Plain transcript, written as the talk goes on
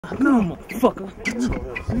No, motherfucker.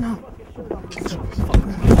 No.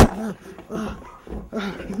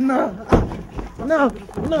 No. No.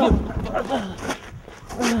 No.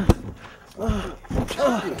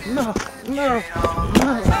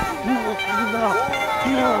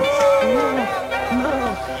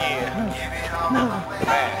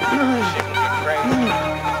 Shit can get crazy.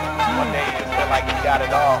 One day you feel like you got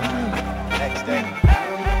it all. Next day,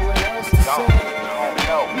 gone. I don't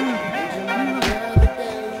know.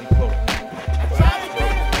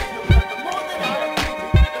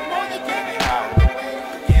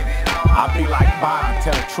 I be like Bobby,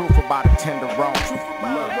 tell the truth about a tenderoni.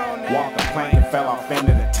 Walked the plank and fell off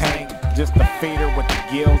into the tank. Just to feed her with the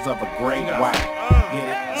gills of a great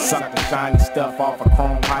white. Suck the shiny stuff off a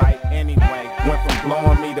chrome pipe. Anyway, went from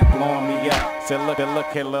blowing me to blowing me up. Said look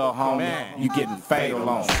here little homie, you getting fatal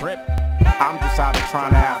on. I'm just out here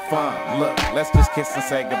trying to have fun. Look, let's just kiss and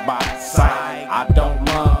say goodbye. Sight, I don't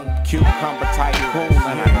lung, cucumber tight cool,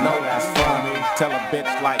 and I know that's fun. Tell a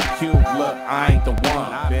bitch like Q, look, I ain't the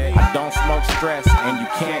one. I don't smoke stress, and you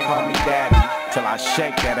can't call me daddy till I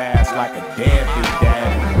shake that ass like a deadbeat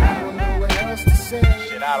daddy.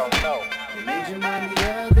 Shit, I don't know.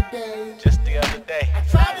 Just the other day. I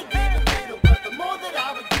tried to give it little, but the more that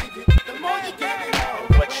I would give it, the more you give it all.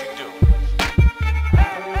 What you do?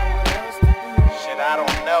 Shit, I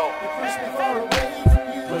don't know. You push me far away from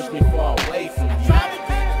you. Push me far away from you.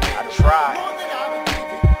 I tried.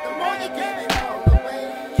 The more you give it all away.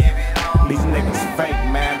 These niggas fake,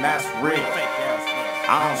 man, that's real.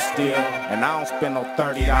 I don't steal, and I don't spend no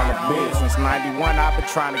 $30 bills. Since 91, I've been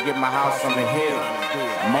trying to get my house on the hill.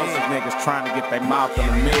 Most of niggas trying to get their mouth on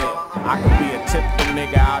the mill. I could be a typical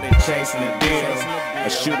nigga out there chasing the deal,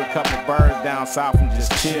 and shoot a couple birds down south and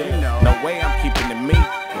just chill. No way I'm keeping the meat,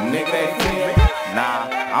 the nigga they feel.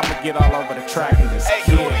 Nah, I'ma get all over the track and just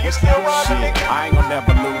kill. Shit, I ain't gonna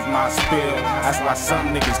never lose my spill. That's why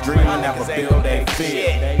some niggas dream and never build they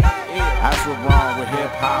feel. That's what's wrong with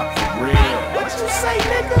hip hop for real. What you say,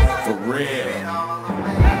 nigga? For real.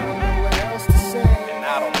 And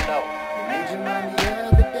I don't know.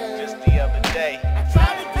 Just the other day.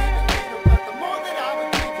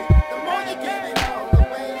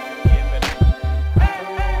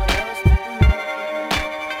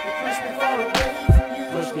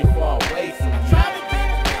 Push me far away from you.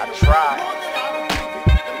 I tried.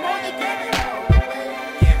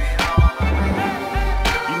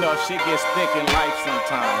 Shit gets thick in life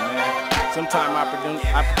sometime, man. Sometime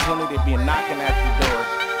opportunity be knocking at your door,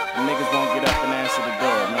 and niggas won't get up and answer the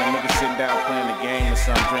door, man. Niggas sitting down playing the game or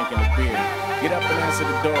something, drinking a beer. Get up and answer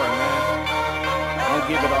the door, man. Don't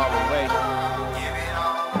give it all away.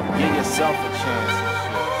 Give yourself a chance and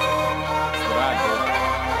shit. That's what I do.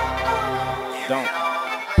 Don't.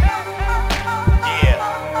 Yeah.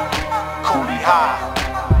 Coolie high.